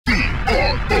Is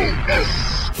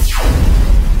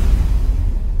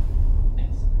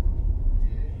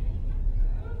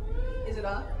it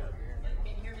on?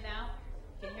 Can you hear me now?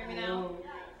 Can you hear me now?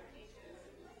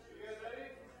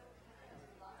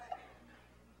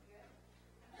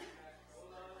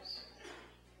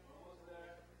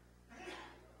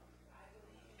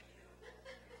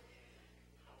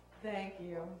 Thank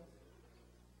you.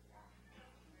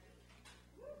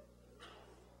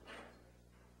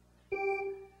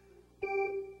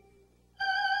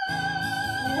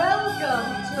 Welcome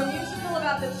to a musical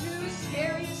about the two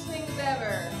scariest things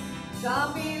ever,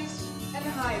 zombies and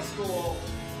high school.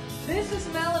 This is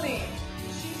Melanie.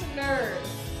 She's a nerd.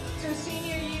 It's her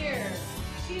senior year.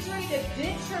 She's ready to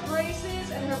ditch her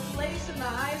braces and her place in the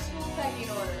high school pecking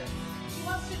order. She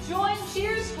wants to join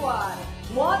Cheer Squad,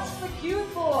 wants the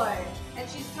cute boy, and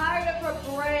she's tired of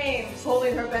her brains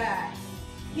holding her back.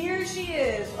 Here she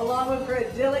is, along with her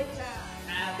idyllic town.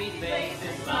 Happy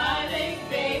faces, smiling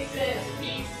faces,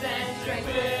 peace and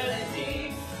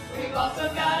tranquility. We've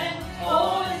also got an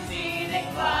old and scenic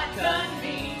but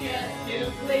convenient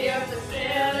nuclear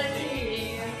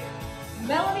facility.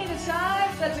 Melanie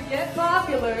decides that to get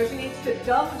popular, she needs to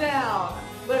dumb down,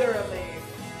 literally.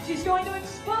 She's going to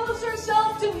expose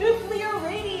herself to nuclear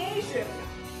radiation.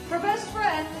 Her best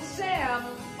friend, Sam,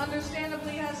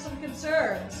 understandably has some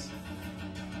concerns.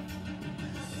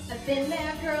 I've been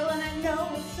there, girl, and I know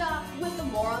it's tough with the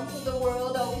morons of the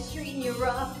world always treating you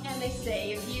rough. And they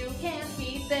say if you can't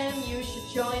beat them, you should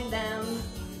join them.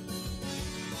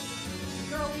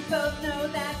 Girl, we both know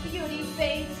that beauty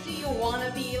fades. Do you want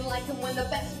to be like them when the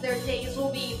best of their days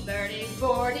will be 30,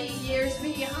 40 years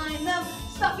behind them?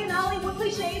 Stuck in Hollywood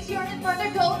cliches, yearning for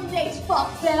their golden days.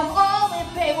 Fuck them all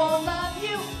if they won't love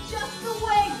you just the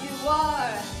way you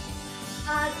are.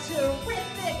 A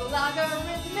terrific,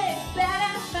 logarithmic,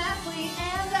 badass athlete,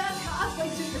 and a cosplay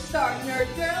superstar. Nerd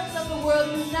girls of the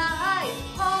world unite.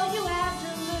 All you have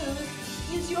to lose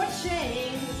is your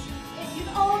chains. If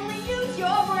you'd only use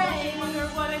your brain. I wonder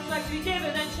what it's like to be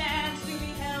given a chance to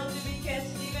be held, to be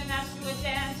kissed, even asked to a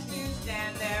dance, to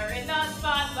stand there in the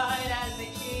spotlight as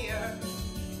they cheer.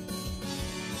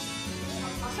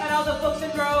 Cut all the books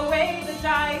and throw away the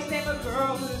dice. Name a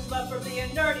girl who's loved for being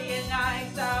nerdy and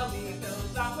nice. I'll leave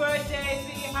those awkward days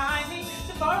behind me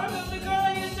to far remove the girl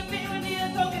I used to be with the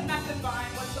adult and not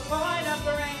combine. What's the point of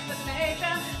brains that make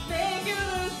them make you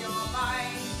lose your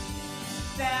mind?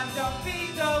 Sam, don't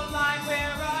be so blind. We're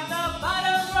on the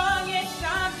bottom rung. It's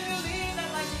time to leave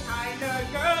that life behind. Nerd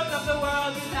girls of the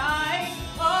world unite.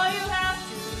 All you have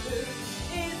to lose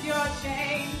is your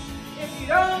chains. If you'd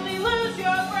only lose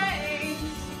your brains.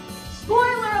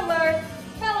 Spoiler alert!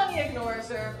 Melanie ignores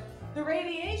her. The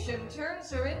radiation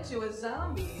turns her into a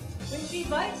zombie. When she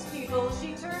bites people,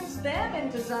 she turns them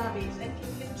into zombies and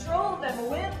can control them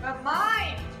with her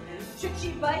mind. Should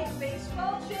she bite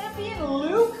baseball champion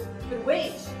Luke? But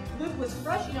wait, Luke was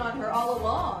crushing on her all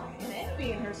along and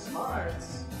envying her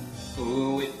smarts.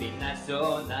 Ooh, it'd be nice,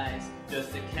 so nice,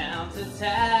 just to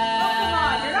counterattack. Oh, come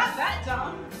on, you're not that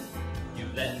dumb. You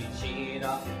let me cheat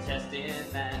off the test in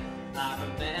that. I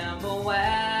remember when.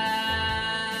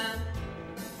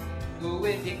 Ooh,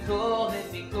 it'd be cool,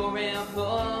 real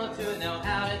cool to know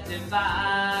how to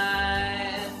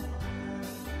divide.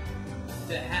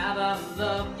 To have them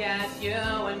look at you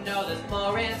and know there's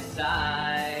more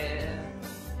inside.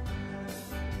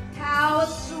 How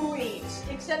sweet!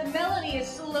 Except Melanie is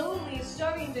slowly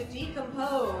starting to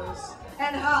decompose,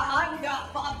 and her hunger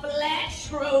for flesh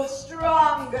grows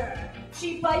stronger.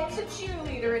 She bites a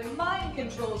cheerleader and mind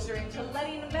controls her into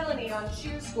letting Melanie on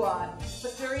Cheer Squad.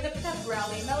 But during a pep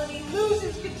rally, Melanie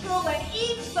loses control and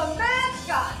eats the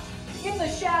mascot! In the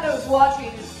shadows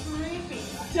watching is creepy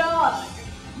Doug.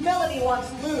 Melanie wants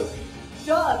Luke.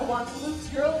 Doug wants Luke's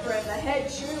girlfriend, the head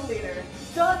cheerleader.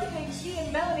 Doug thinks he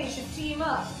and Melanie should team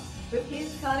up. With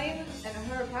his cunning and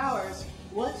her powers,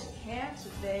 what can't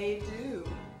they do?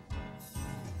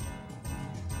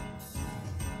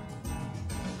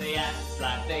 They act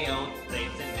like they own the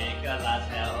place and make a lot of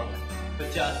hell.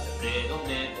 But just a little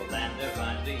nibble and they're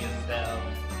under your spell.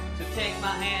 So take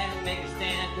my hand and make a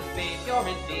stand, cause babe, you're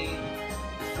indeed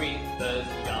the creepers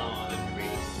gonna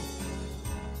creep.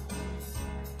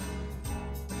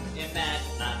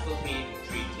 Imagine life will be to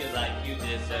treat you like you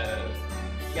deserve.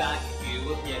 God give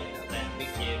you a gift, now let me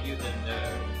give you the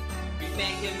nerve. We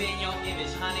make him in your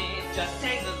image, honey, just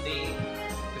take the lead.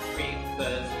 The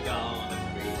creepers gonna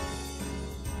creep.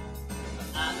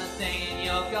 I'm not saying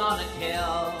you're gonna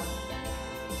kill,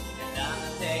 and I'm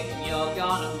not saying you're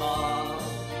gonna maul.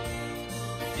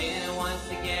 You didn't want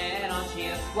to get on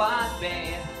Cheer Squad,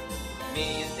 babe.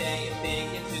 Me and say you're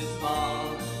thinking too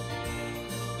small.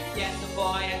 You Get the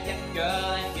boy and get the girl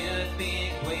and you'd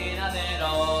be queen of it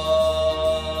all.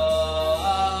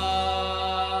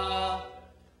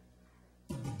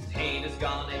 Haters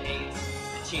gonna hate,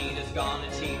 and cheaters gonna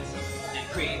cheat, and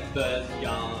creepers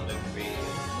gonna creep.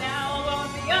 Now I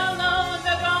won't be alone,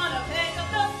 they're gonna pick up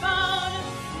the phone.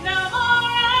 No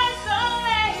more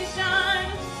isolation.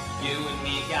 You and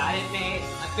me got it made,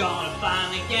 I'm gonna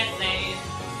finally get laid.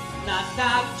 Not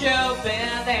stop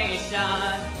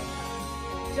jubilation.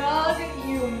 Doug,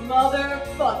 you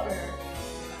motherfucker.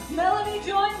 Melanie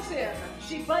joins him.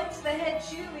 She bites the head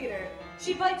cheerleader.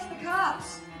 She bites the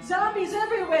cops. Zombies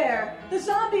everywhere. The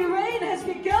zombie rain has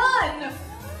begun.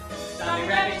 Zombie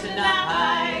ready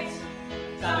tonight.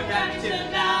 Zombie ready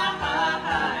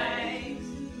tonight.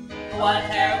 What a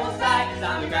terrible sight.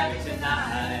 Zombie ready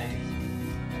tonight.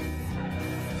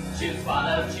 Choo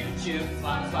swallow, choo choo,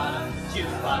 swallow swallow, choo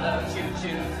swallow, choo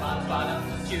choo, swallow swallow,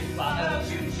 choo swallow,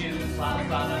 choo choo, swallow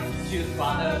swallow, choo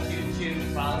swallow, choo choo,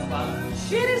 swallow swallow.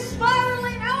 Shit is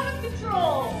spiraling out of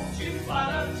control. Choo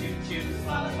swallow, choo choo,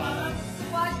 swallow swallow.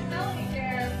 Why should Melanie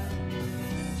care?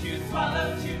 Choo swallow,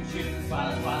 choo choo,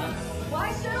 swallow swallow.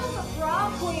 Why settle the prom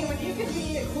queen when you can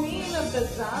be the queen of the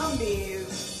zombies?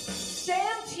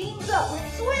 Sam teams up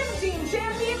with swim team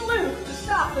champion Luke to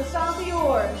stop the zombie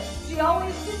horde. She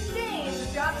always disdained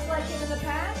jocks like him in the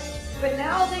past, but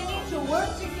now they need to work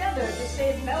together to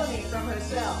save Melanie from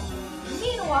herself.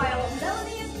 Meanwhile,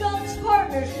 Melanie and Doug's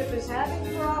partnership is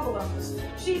having problems.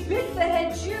 She picked the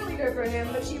head cheerleader for him,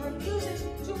 but she refuses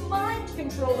to mind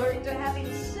control her into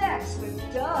having sex with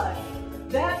Doug.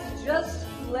 That's just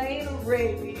plain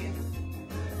rapey.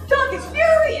 Doug is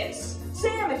furious!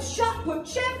 Sam and shot-put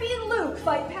champion Luke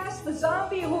fight past the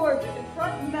zombie horde to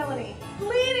confront Melanie,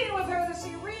 pleading with her to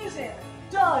see reason.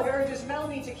 Doug urges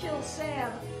Melanie to kill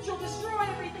Sam. She'll destroy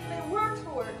everything they worked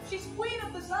for. She's queen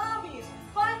of the zombies.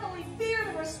 Finally feared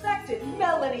and respected.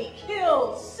 Melanie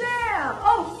kills Sam.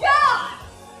 Oh, God!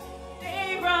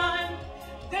 They run,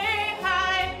 they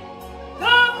hide,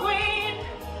 the queen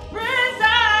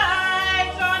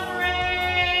resides on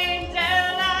rain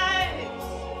delights.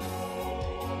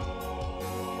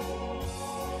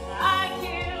 I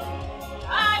kill,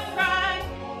 I cry,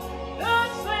 the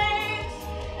slaves,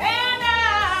 and I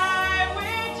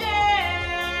will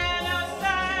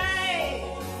genocide.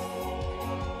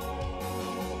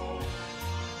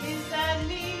 Is that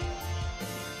me?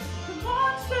 The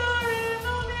monster in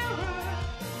the mirror,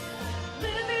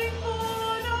 living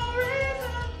for no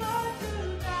reason but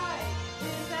to die.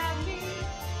 Is that me?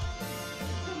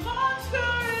 The monster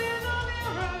in the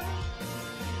mirror,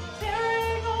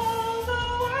 tearing all the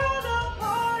world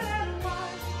apart and why?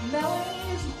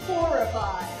 Melanie is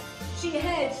horrified. She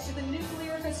heads to the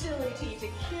nuclear facility to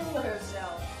kill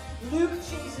herself. Luke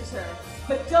chases her,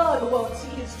 but Doug won't see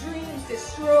his dreams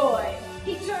destroyed.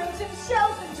 He turns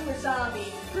himself into a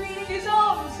zombie, creating his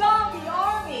own zombie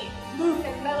army. Luke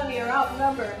and Melanie are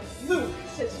outnumbered. Luke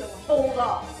says he'll hold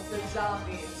off the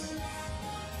zombies.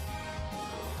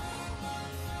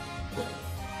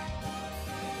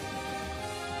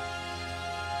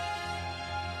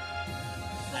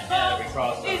 Every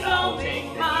crossroad It's I will only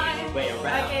take the mine. easy way around. I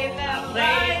gave them I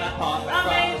laid life. my paws I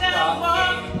across made the them strong walk.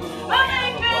 game. Who I I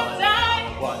made am them was, die.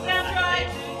 what Them I try did,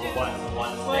 to do what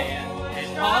one what stand, you would and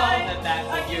try. all that's I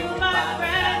what you kill would my find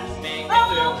friends. that's make I it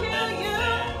won't through kill and you.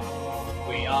 then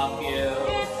we all feel.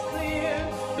 It's clear,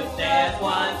 But there's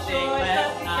one thing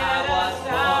left I was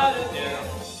born to do.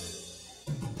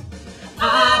 I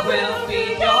will be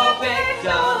your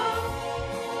victim.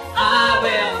 I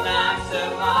will not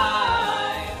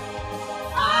survive.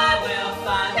 I will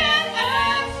find an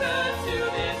answer to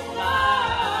this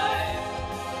life.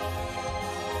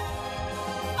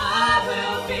 I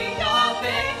will be your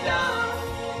victim.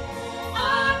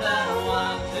 I'm the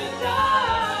one to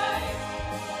die.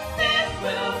 This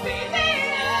will be the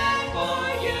end for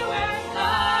you and I.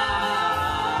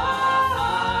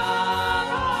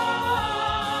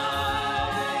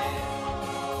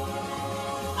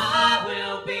 I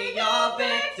will be your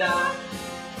victim.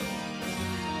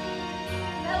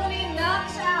 Melanie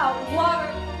knocks out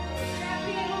water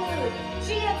champion Luke.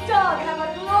 She and Doug have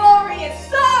a glorious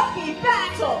zombie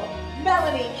battle.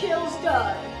 Melanie kills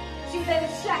Doug. She then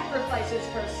sacrifices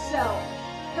herself.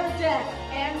 Her death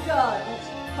and Doug's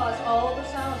cause all the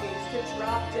zombies to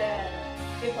drop dead.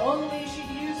 If only she'd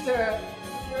used her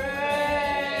brain.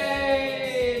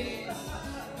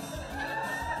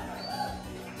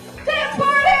 Dance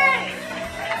party!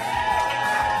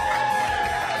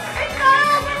 It's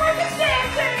not over, we're just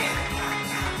dancing!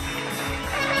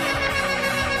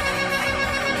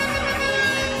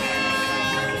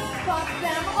 Fuck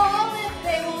them all if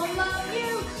they won't love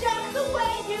you just the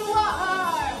way you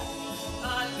are.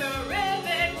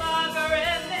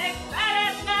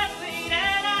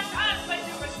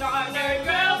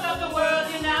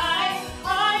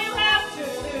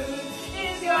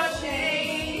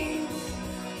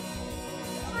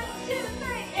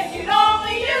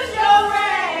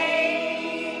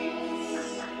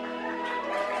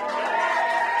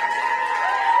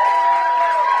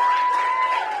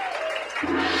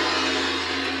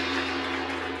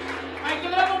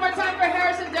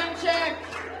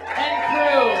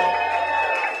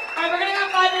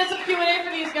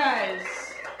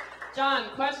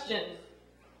 John, question.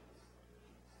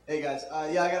 Hey guys,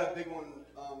 yeah, I got a big one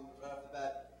right off the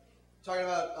bat. Talking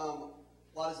about a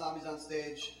lot of zombies on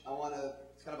stage.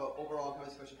 It's kind of an overall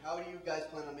encompassing question. How do you guys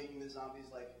plan on making the zombies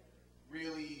like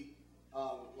really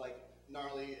like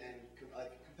gnarly and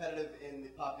like competitive in the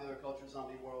popular culture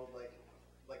zombie world? Like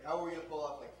how are we gonna pull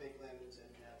off like fake limbs and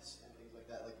deaths and things like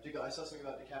that? Like I saw something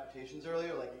about decapitations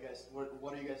earlier. Like you guys,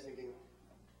 what are you guys thinking?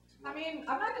 I mean,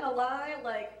 I'm not gonna lie,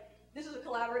 like, this is a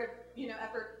collaborative,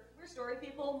 effort. We're story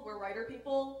people, we're writer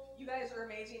people. You guys are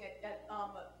amazing at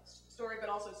story, but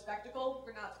also spectacle.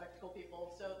 We're not spectacle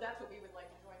people, so that's what we would like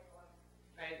to join for.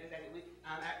 Right,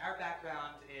 our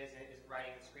background is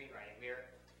writing and screenwriting.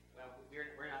 We're not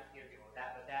theater people with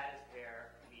that, but that is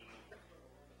where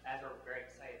we're very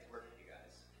excited to work with you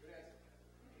guys.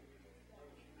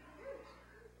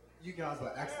 You guys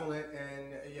were excellent,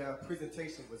 and your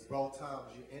presentation was well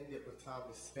timed. You ended with time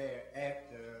to spare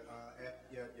after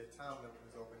your time limit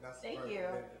was over. And that's Thank very you.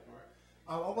 commendable.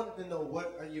 I wanted to know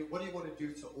what are you going to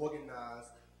do to organize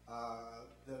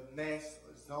the mass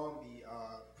zombie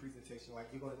presentation?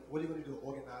 Like what are you going to do?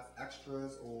 Organize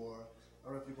extras, or I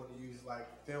don't know if you're going to use like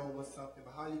film or something.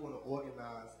 But how are you going to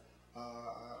organize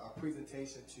a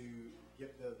presentation to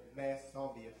give the mass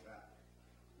zombie effect?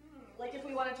 Like if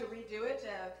we wanted to redo it,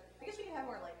 I guess we could have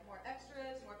more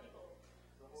extras, more people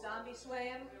zombie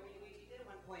swaying. We did at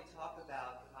one point talk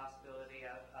about the possibility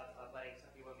of letting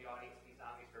some people in the audience be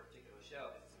zombies for a particular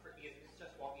show. It's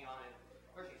just walking on and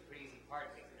working. It's a pretty easy part.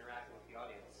 It takes interacting with the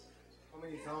audience. How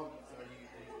many zombies are you?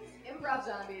 Improv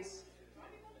zombies.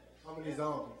 How many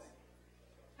zombies?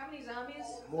 How many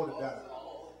zombies? More the better.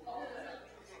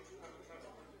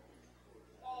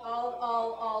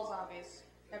 All zombies.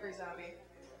 Every zombie.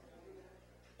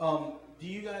 Do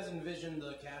you guys envision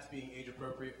the cast being age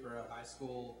appropriate for a high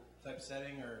school type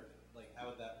setting, or like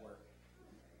how would that work?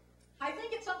 I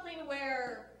think it's something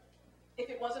where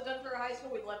if it wasn't done for a high school,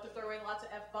 we'd love to throw in lots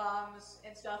of F-bombs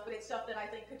and stuff, but it's stuff that I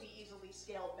think could be easily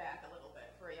scaled back a little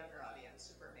bit for a younger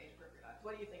audience, for an age appropriate audience.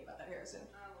 What do you think about that, Harrison?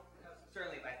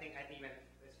 Certainly, but I think even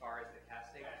as far as the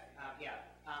casting,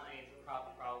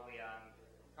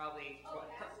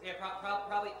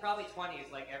 probably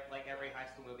 20s, like every high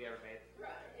school movie ever made.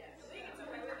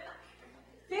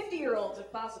 50-year-olds,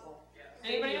 if possible.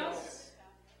 Anybody else?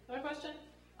 Another question?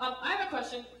 I have a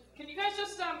question. Can you guys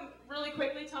just really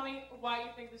quickly tell me why you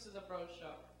think this is a bros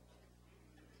show?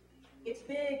 It's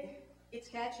big. It's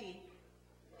catchy.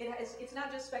 It's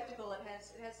not just spectacle. It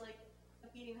has like a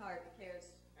beating heart. Who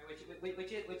cares? And which is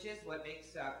what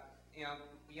makes beyond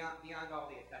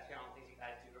all the effects, beyond all the things you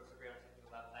guys do so great on a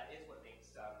technical level. That is what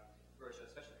makes bros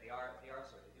shows special. They are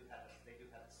sort of they do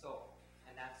have a soul,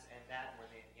 and that more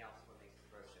than anything else is what makes the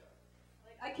bros show.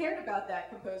 Like, I cared about that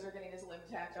composer getting his limb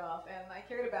tacked off, and I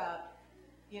cared about,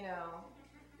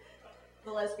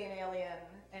 the lesbian alien,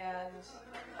 and so.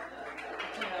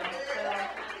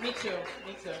 Me too.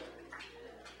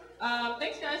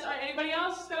 Thanks, guys. All right, anybody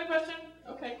else got a question?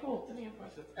 Okay, cool. Any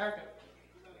questions? Erica. I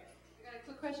got a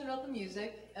quick question about the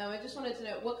music. I just wanted to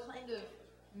know, what kind of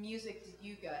music did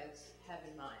you guys have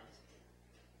in mind?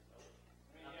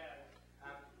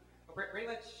 Pretty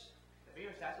much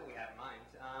that's what we have in mind.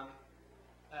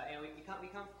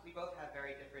 We both have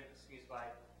very different views by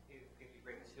if you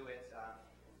bring to it.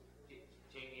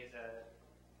 Jamie is a.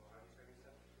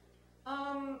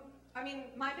 I mean,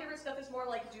 my favorite stuff is more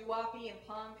like doo-woppy and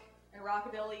punk and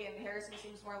rockabilly, and Harrison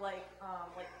seems more like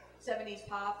 70s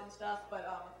pop and stuff. But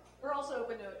we're also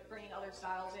open to bringing other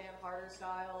styles in, harder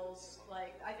styles.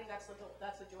 Like, I think that's the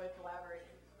joy of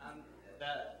collaborating.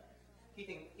 The key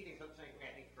thing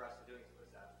I think for us in doing this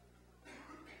was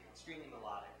extremely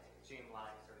melodic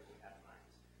sort of we have in mind.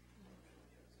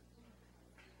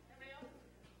 Anybody else?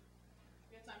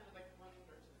 We have time for like one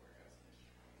person before it goes.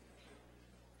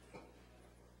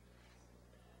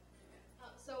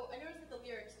 So I noticed that the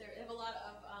lyrics there have a lot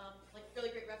of like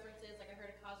really great references. Like I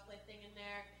heard a cosplay thing in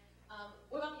there.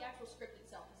 What about the actual script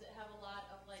itself? Does it have a lot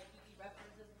of like geeky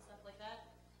references and stuff like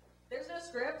that? There's no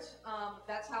script.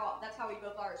 That's how we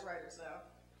both are as writers, though.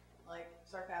 Like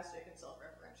sarcastic and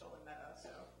self-referential and meta.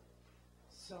 So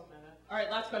meta. All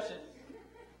right, last question.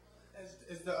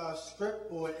 Is the script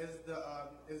or is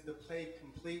the play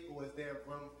complete, or is there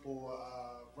room for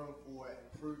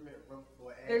improvement, room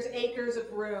for? There's acres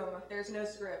of room. There's no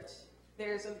script.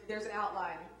 There's an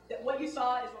outline. What you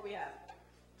saw is what we have.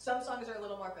 Some songs are a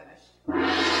little more finished. Cool.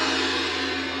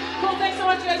 Thanks so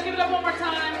much, guys. Give it up one more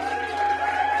time.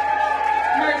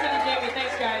 Harrison and Jamie.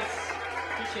 Thanks, guys.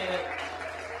 Appreciate it.